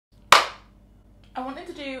I wanted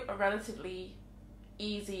to do a relatively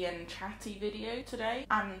easy and chatty video today,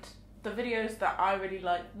 and the videos that I really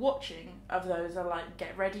like watching of those are like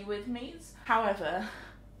get ready with me's. However,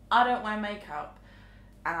 I don't wear makeup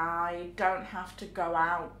and I don't have to go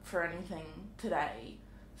out for anything today,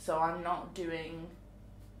 so I'm not doing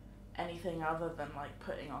anything other than like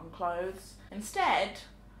putting on clothes. Instead,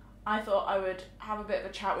 I thought I would have a bit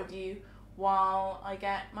of a chat with you while I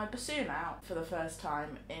get my bassoon out for the first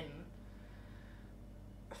time in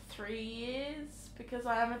 3 years, because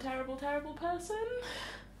I am a terrible, terrible person.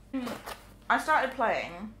 I started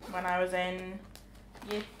playing when I was in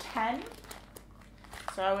year 10,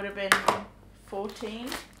 so I would have been 14.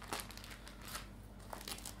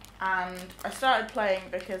 And I started playing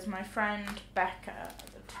because my friend Becca at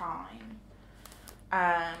the time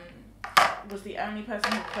was the only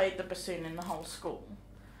person who played the bassoon in the whole school.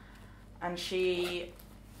 And she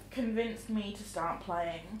convinced me to start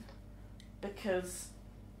playing because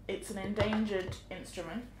it's an endangered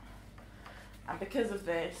instrument, and because of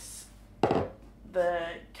this, the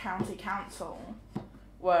county council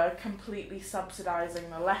were completely subsidising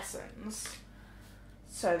the lessons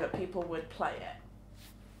so that people would play it.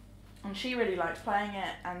 And she really liked playing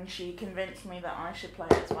it, and she convinced me that I should play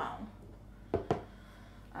it as well.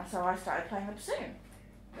 And so I started playing the bassoon.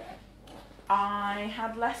 I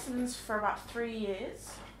had lessons for about 3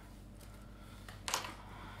 years.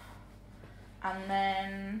 And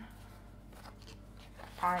then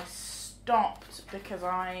I stopped because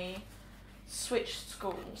I switched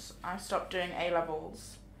schools. I stopped doing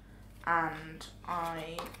A-levels and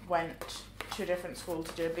I went to a different school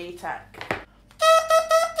to do a BTEC.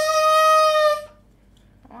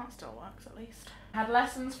 Well, that still works at least. I had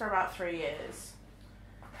lessons for about 3 years,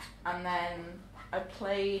 and then I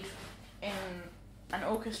played in an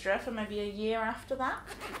orchestra for maybe a year after that.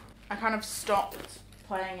 I kind of stopped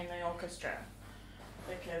playing in the orchestra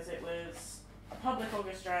because it was a public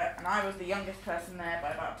orchestra and I was the youngest person there by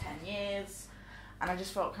about 10 years, and I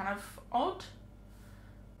just felt kind of odd.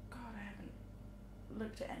 God, I haven't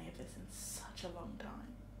looked at any of this in such a long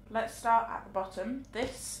time. Let's start at the bottom.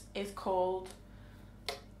 This is called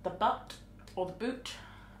the butt or the boot.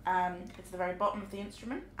 It's the very bottom of the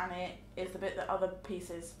instrument, and it is the bit that other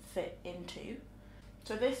pieces fit into.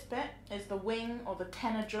 So this bit is the wing or the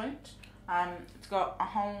tenor joint. It's got a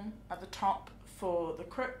hole at the top for the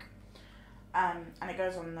crook, and it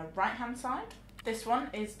goes on the right hand side. This one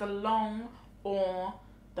is the long or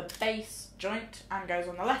the bass joint and goes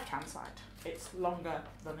on the left hand side. It's longer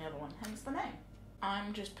than the other one, hence the name.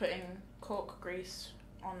 I'm just putting cork grease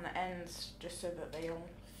on the ends just so that they all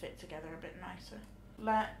fit together a bit nicer.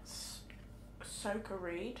 Let's soak a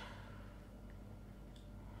reed.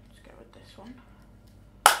 Let's go with this one.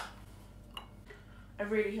 I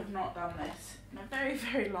really have not done this in a very,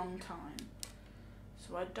 very long time,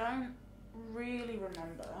 so I don't really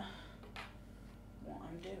remember what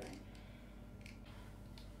I'm doing.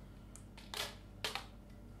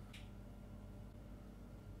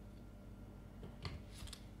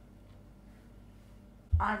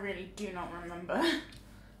 I really do not remember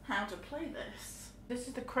how to play this. This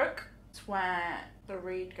is the crook. It's where the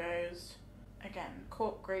reed goes. Again,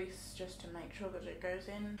 cork grease just to make sure that it goes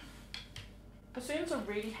in. Bassoons are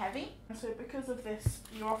really heavy, and so because of this,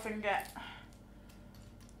 you often get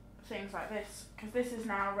things like this, because this is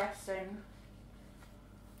now resting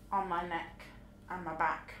on my neck and my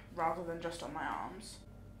back rather than just on my arms.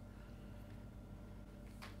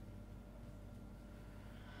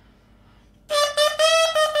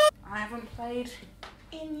 I haven't played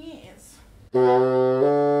in years. I've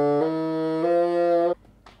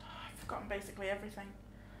forgotten basically everything.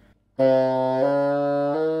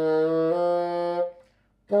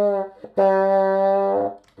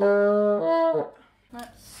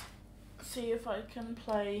 Let's see if I can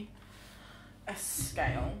play a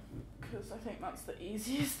scale, because I think that's the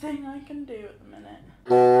easiest thing I can do at the minute.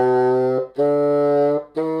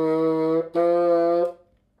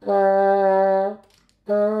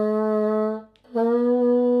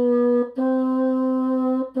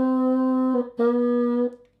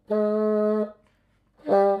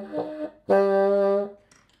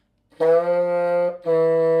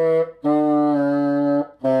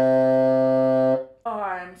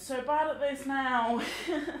 So bad at this now.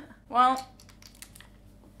 Well,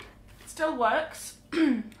 it still works,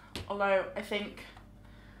 although I think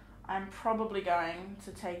I'm probably going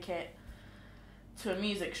to take it to a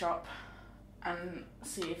music shop and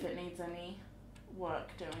see if it needs any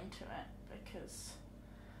work doing to it, because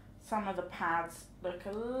some of the pads look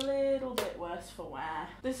a little bit worse for wear.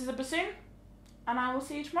 This is a bassoon, and I will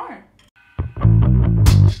see you tomorrow.